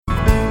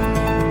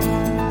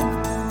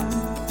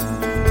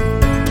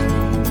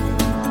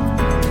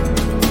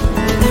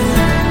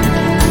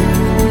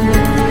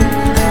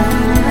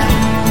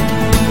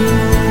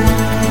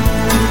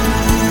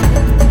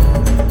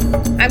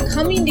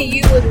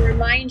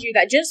remind you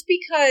that just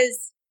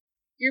because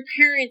your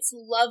parents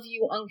love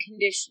you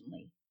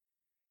unconditionally,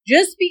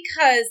 just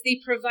because they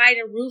provide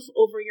a roof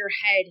over your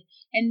head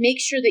and make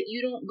sure that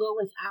you don't go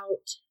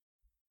without,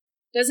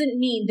 doesn't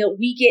mean that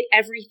we get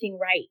everything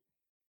right.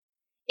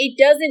 It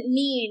doesn't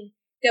mean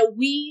that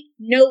we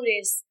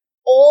notice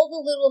all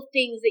the little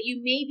things that you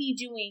may be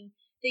doing,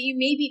 that you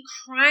may be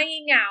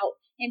crying out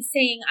and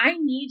saying, I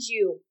need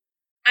you.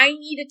 I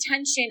need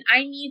attention.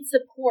 I need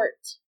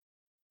support.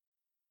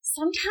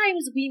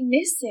 Sometimes we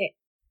miss it,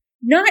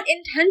 not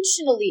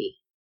intentionally.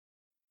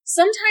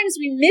 Sometimes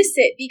we miss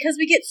it because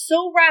we get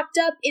so wrapped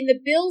up in the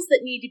bills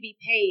that need to be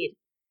paid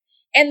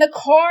and the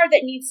car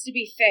that needs to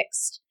be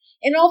fixed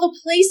and all the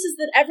places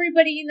that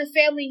everybody in the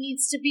family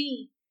needs to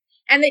be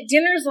and that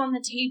dinner's on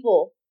the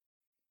table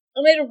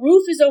and that a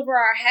roof is over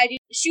our head,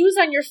 shoes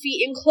on your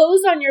feet and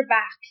clothes on your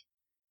back.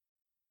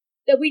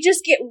 That we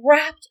just get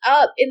wrapped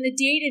up in the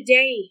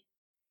day-to-day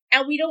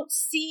and we don't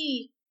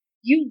see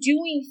you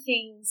doing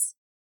things,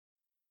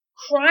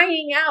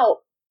 crying out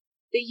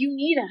that you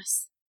need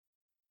us.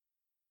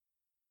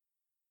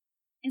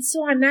 And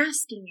so I'm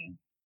asking you,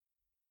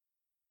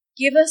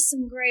 give us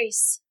some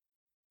grace.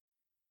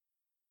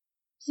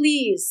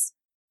 Please,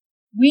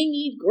 we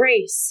need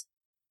grace.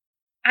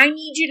 I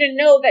need you to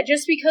know that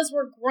just because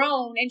we're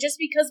grown and just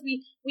because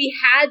we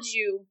had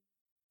you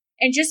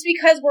and just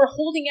because we're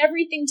holding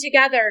everything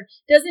together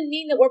doesn't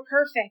mean that we're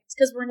perfect,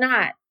 because we're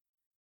not.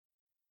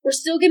 We're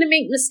still going to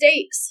make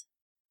mistakes.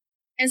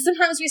 And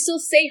sometimes we still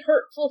say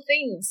hurtful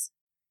things.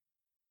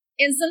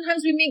 And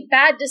sometimes we make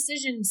bad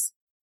decisions.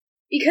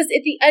 Because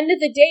at the end of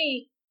the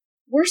day,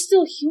 we're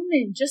still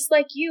human, just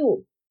like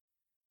you.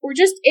 We're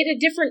just in a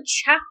different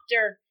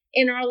chapter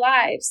in our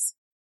lives.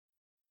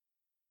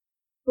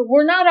 But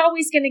we're not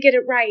always going to get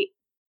it right.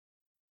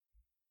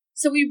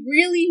 So we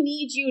really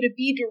need you to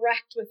be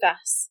direct with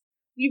us.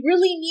 We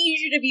really need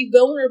you to be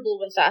vulnerable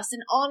with us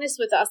and honest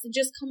with us and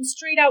just come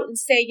straight out and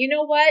say, you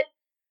know what?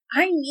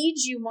 I need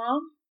you,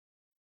 Mom.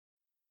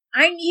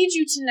 I need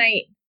you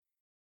tonight.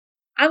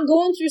 I'm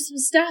going through some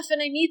stuff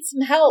and I need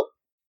some help.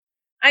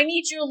 I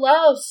need your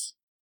love.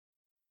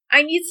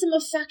 I need some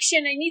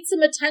affection. I need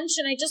some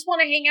attention. I just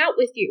want to hang out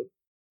with you.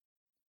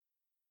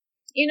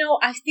 You know,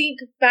 I think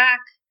back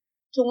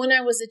to when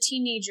I was a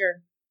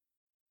teenager,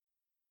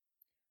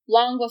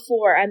 long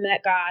before I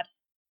met God.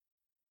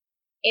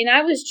 And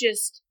I was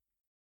just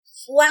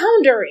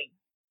floundering.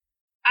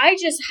 I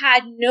just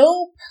had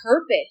no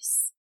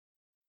purpose.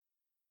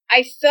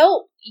 I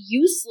felt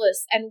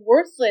useless and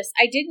worthless.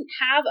 I didn't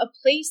have a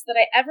place that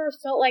I ever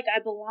felt like I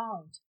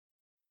belonged.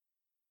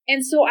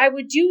 And so I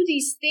would do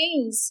these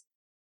things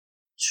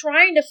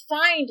trying to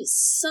find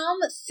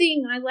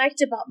something I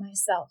liked about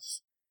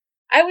myself.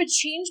 I would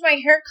change my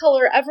hair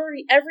color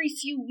every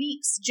few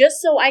weeks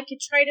just so I could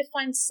try to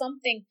find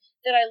something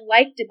that I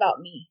liked about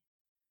me.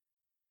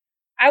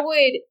 I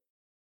would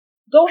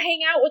go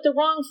hang out with the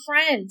wrong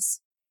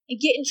friends and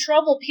get in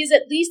trouble because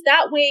at least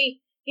that way,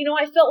 you know,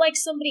 I felt like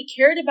somebody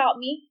cared about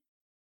me.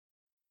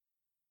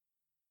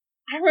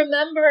 I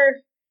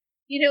remember,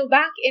 you know,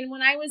 back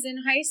when I was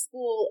in high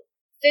school,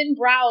 thin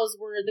brows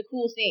were the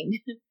cool thing.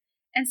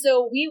 And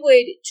so we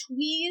would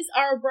tweeze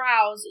our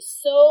brows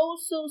so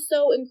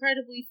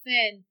incredibly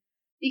thin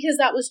because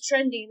that was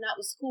trendy and that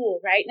was cool,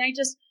 right? And I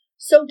just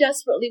so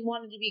desperately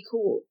wanted to be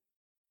cool.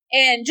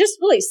 And just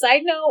really,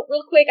 side note,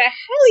 real quick, I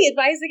highly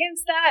advise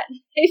against that.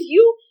 If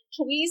you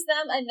tweeze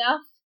them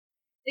enough,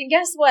 then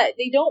guess what?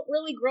 They don't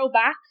really grow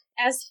back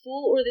as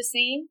full or the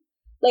same.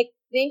 Like,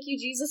 thank you,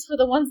 Jesus, for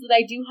the ones that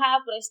I do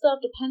have, but I still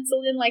have to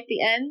pencil in like the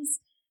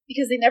ends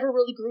because they never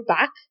really grew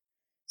back.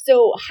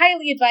 So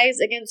highly advise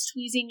against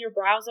tweezing your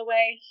brows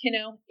away. You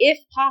know, if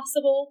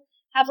possible,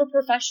 have a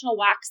professional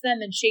wax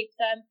them and shape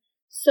them.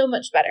 So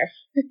much better.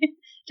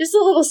 Just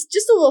a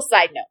little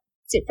side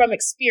note from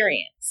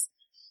experience.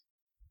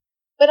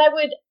 But I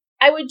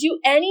would do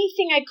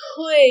anything I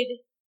could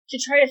to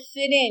try to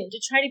fit in, to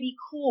try to be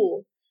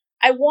cool.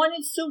 I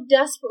wanted so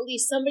desperately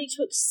somebody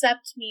to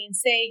accept me and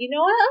say, you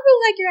know, I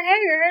really like your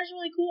hair's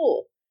really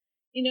cool.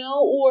 You know,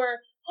 or,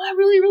 oh, I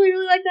really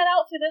like that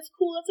outfit. That's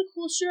cool. That's a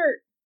cool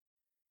shirt.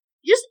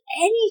 Just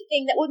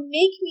anything that would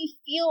make me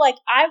feel like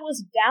I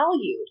was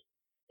valued,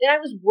 that I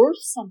was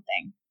worth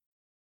something.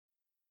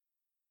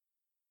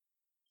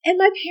 And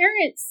my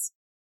parents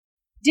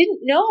didn't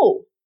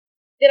know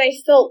that I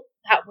felt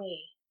that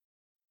way.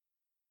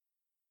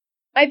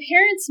 My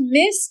parents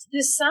missed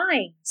the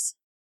signs.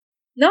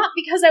 Not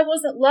because I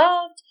wasn't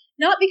loved,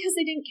 not because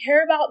they didn't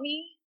care about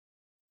me,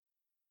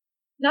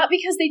 not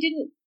because they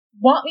didn't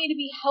want me to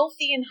be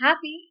healthy and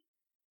happy,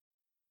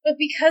 but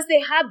because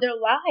they had their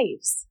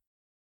lives.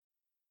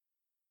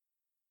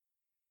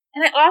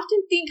 And I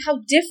often think how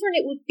different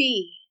it would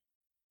be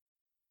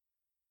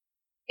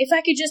if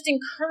I could just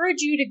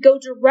encourage you to go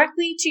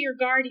directly to your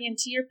guardian,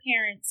 to your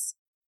parents,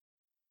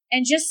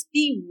 and just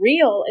be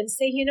real and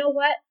say, you know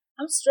what?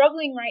 I'm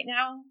struggling right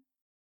now.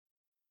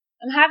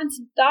 I'm having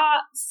some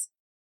thoughts.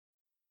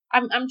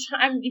 I'm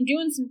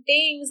doing some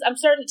things. I'm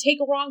starting to take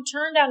a wrong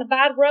turn down a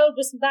bad road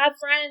with some bad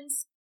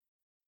friends.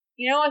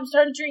 You know, I'm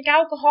starting to drink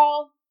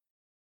alcohol,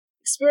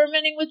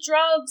 experimenting with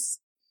drugs.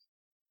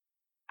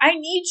 I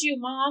need you,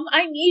 Mom.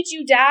 I need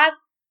you, Dad.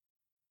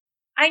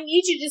 I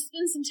need you to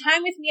spend some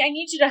time with me. I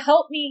need you to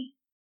help me.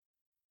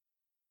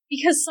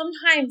 Because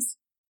sometimes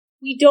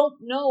we don't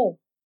know.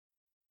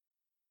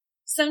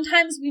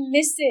 Sometimes we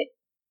miss it.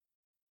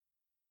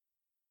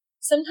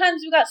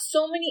 Sometimes we got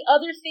so many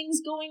other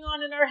things going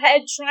on in our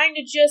head, trying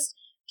to just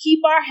keep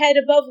our head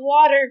above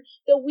water,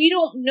 that we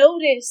don't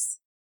notice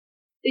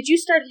that you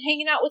started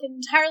hanging out with an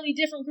entirely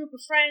different group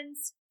of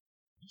friends.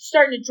 You're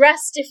starting to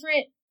dress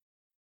different.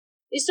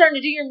 You're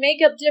starting to do your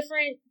makeup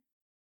different.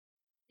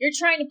 You're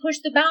trying to push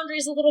the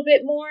boundaries a little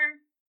bit more.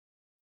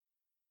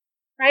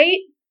 Right?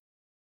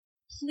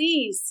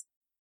 Please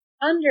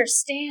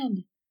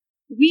understand,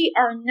 we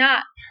are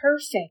not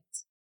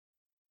perfect.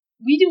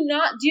 We do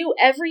not do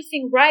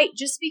everything right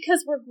just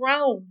because we're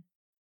grown.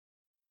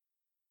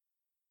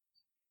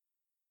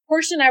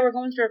 Portia and I were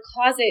going through a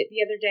closet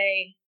the other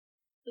day,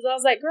 because I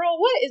was like, girl,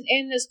 what is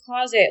in this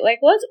closet? Like,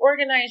 let's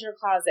organize your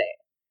closet.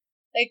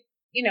 Like,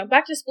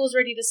 back to school's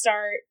ready to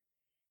start.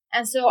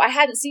 And so I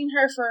hadn't seen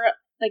her for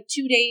like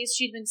 2 days.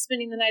 She'd been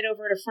spending the night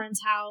over at a friend's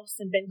house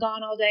and been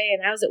gone all day,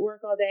 and I was at work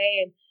all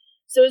day. And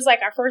so it was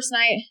like our first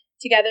night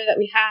together that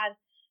we had,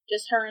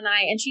 just her and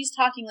I. And she's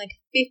talking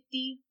like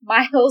 50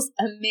 miles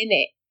a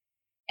minute.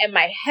 And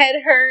my head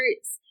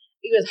hurts.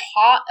 It was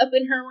hot up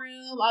in her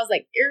room. I was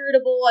like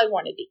irritable. I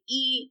wanted to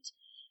eat.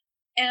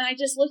 And I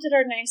just looked at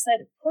her and I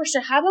said,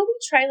 Portia, how about we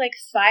try like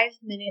 5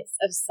 minutes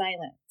of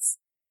silence?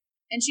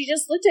 And she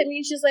just looked at me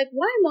and she's like,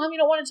 why, Mom? You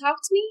don't want to talk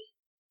to me?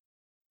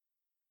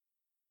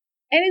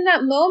 And in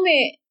that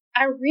moment,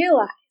 I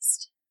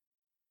realized,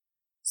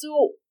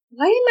 so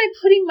why am I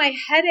putting my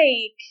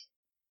headache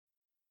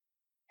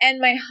and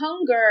my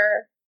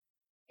hunger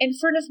in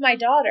front of my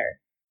daughter?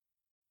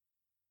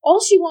 All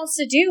she wants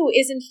to do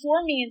is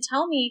inform me and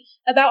tell me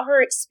about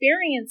her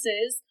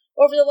experiences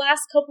over the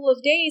last couple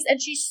of days,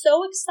 and she's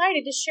so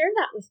excited to share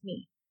that with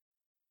me.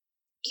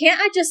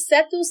 Can't I just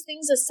set those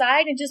things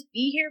aside and just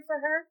be here for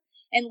her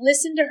and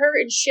listen to her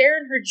and share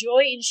in her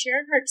joy and share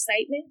in her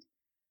excitement?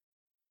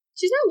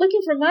 She's not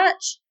looking for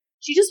much.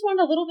 She just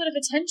wanted a little bit of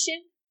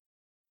attention.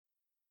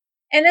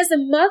 And as a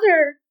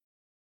mother,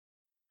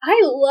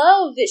 I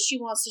love that she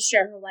wants to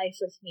share her life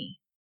with me,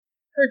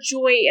 her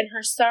joy and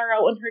her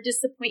sorrow and her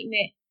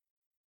disappointment.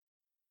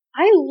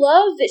 I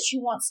love that she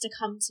wants to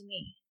come to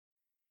me.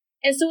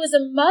 And so as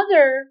a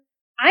mother,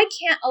 I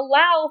can't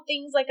allow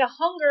things like a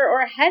hunger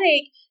or a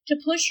headache to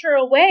push her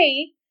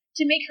away,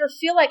 to make her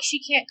feel like she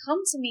can't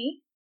come to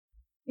me.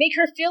 Make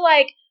her feel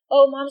like,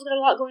 oh, Mom's got a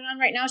lot going on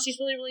right now. She's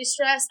really, really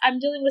stressed. I'm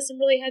dealing with some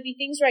really heavy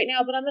things right now,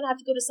 but I'm going to have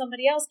to go to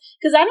somebody else,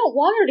 because I don't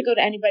want her to go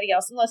to anybody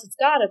else unless it's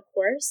God, of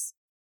course.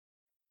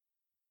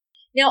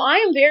 Now, I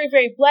am very,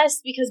 very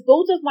blessed because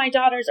both of my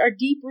daughters are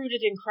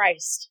deep-rooted in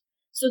Christ,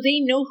 so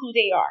they know who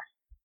they are.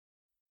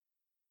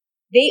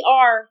 They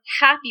are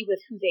happy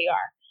with who they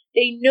are.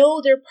 They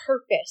know their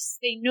purpose.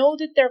 They know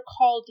that they're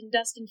called and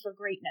destined for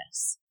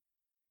greatness.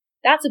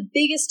 That's the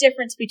biggest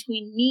difference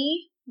between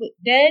me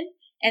then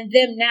and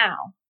them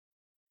now.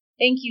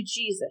 Thank you,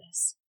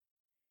 Jesus.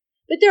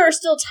 But there are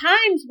still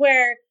times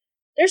where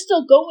they're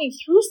still going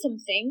through some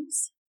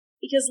things,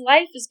 because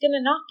life is going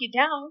to knock you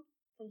down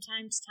from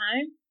time to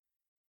time.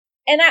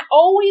 And I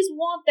always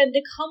want them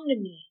to come to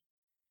me.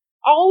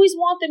 I always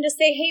want them to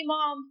say, hey,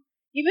 Mom,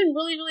 you've been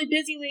really, really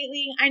busy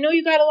lately. I know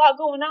you got a lot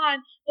going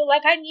on, but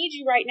I need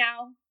you right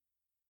now.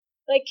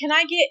 Can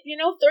I get,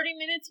 30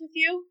 minutes with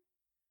you?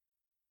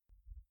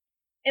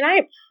 And I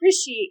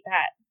appreciate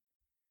that.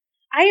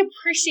 I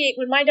appreciate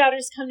when my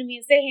daughters come to me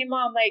and say, hey,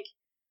 Mom,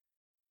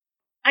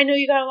 I know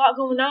you got a lot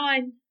going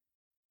on,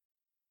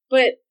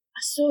 but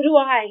so do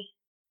I.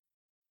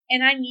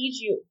 And I need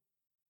you.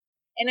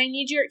 And I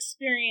need your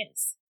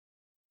experience.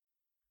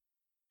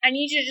 I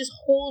need you to just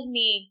hold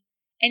me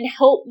and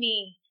help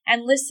me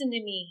and listen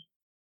to me.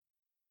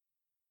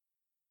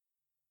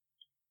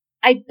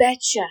 I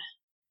betcha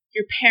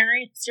your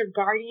parents, your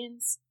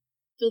guardians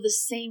feel the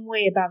same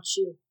way about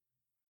you.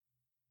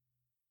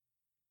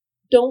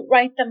 Don't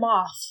write them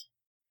off.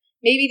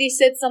 Maybe they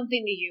said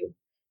something to you.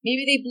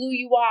 Maybe they blew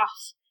you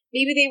off.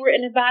 Maybe they were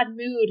in a bad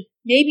mood.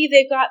 Maybe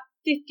they've got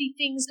 50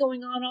 things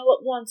going on all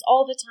at once,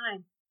 all the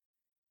time.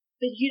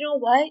 But you know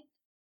what?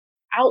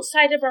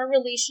 Outside of our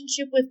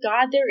relationship with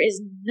God, there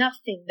is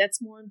nothing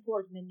that's more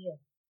important than you.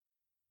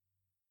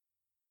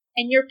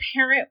 And your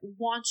parent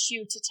wants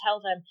you to tell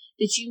them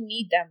that you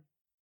need them.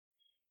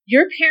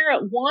 Your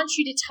parent wants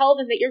you to tell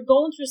them that you're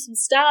going through some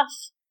stuff.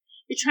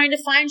 You're trying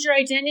to find your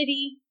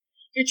identity.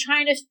 You're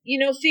trying to,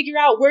 figure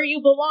out where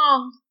you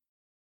belong,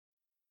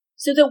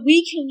 so that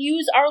we can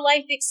use our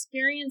life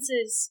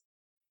experiences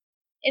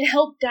and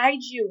help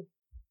guide you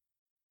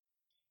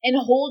and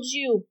hold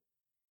you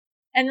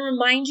and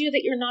remind you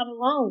that you're not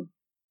alone.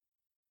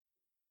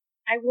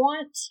 I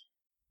want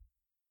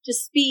to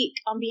speak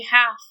on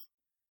behalf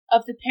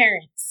of the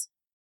parents.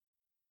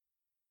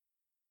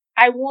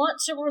 I want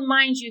to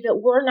remind you that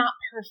we're not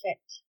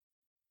perfect.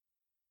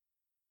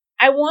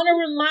 I want to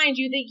remind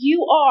you that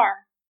you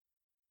are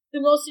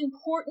the most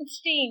important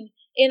thing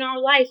in our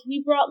life.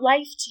 We brought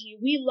life to you.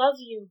 We love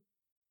you.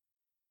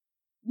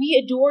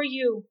 We adore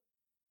you.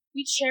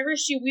 We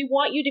cherish you. We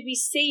want you to be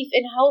safe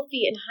and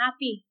healthy and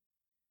happy.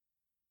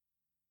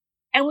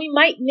 And we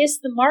might miss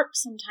the mark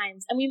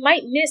sometimes, and we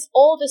might miss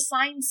all the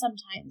signs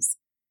sometimes.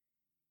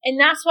 And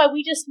that's why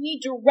we just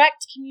need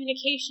direct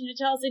communication to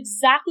tell us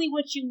exactly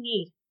what you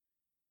need.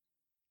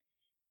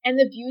 And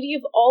the beauty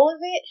of all of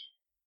it,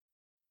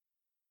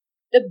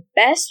 the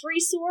best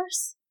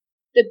resource,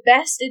 the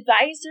best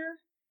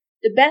advisor,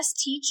 the best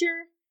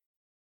teacher,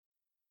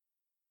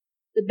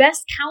 the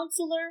best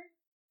counselor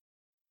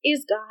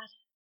is God,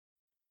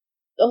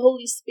 the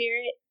Holy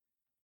Spirit.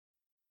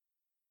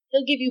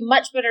 He'll give you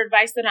much better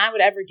advice than I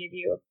would ever give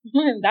you.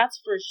 That's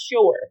for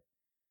sure.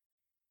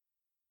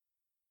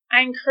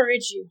 I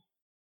encourage you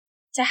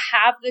to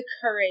have the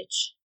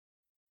courage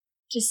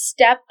to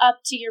step up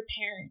to your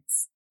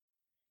parents,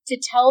 to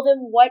tell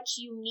them what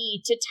you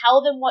need, to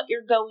tell them what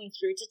you're going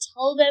through, to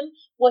tell them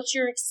what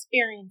you're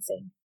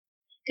experiencing.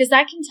 Because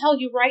I can tell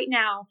you right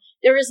now,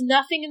 there is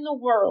nothing in the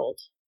world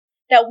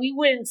that we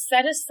wouldn't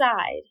set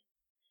aside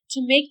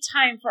to make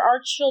time for our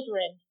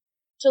children,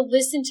 to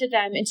listen to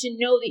them and to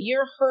know that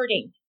you're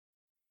hurting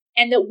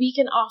and that we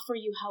can offer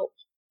you help.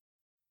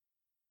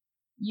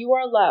 You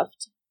are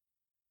loved.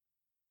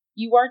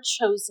 You are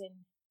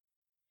chosen.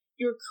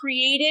 You're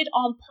created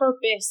on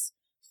purpose,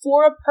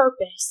 for a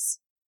purpose.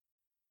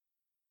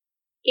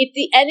 If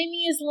the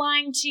enemy is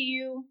lying to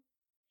you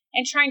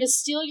and trying to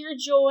steal your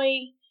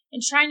joy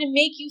and trying to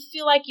make you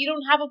feel like you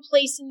don't have a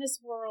place in this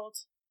world,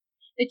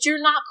 that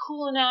you're not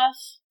cool enough,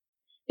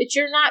 that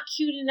you're not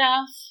cute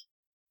enough,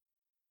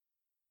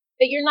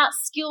 that you're not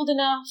skilled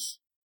enough,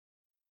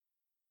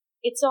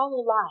 it's all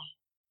a lie.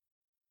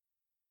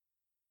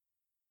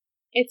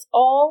 It's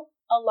all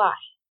a lie.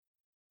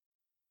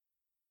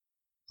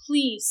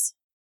 Please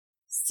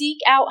seek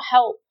out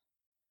help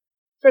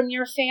from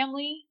your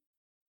family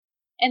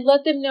and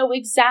let them know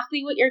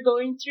exactly what you're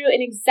going through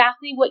and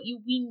exactly what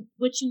you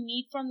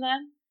need from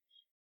them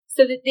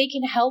so that they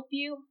can help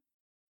you.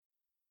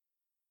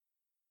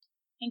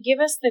 And give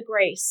us the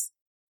grace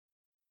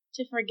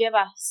to forgive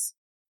us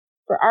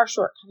for our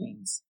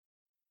shortcomings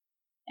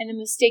and the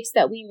mistakes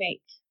that we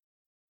make.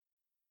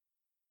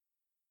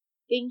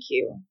 Thank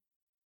you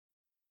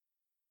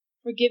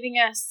for giving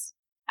us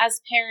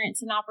as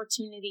parents an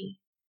opportunity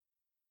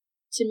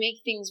to make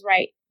things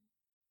right.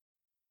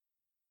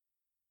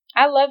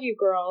 I love you,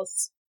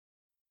 girls.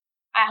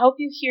 I hope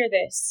you hear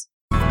this.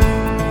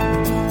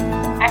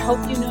 I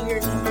hope you know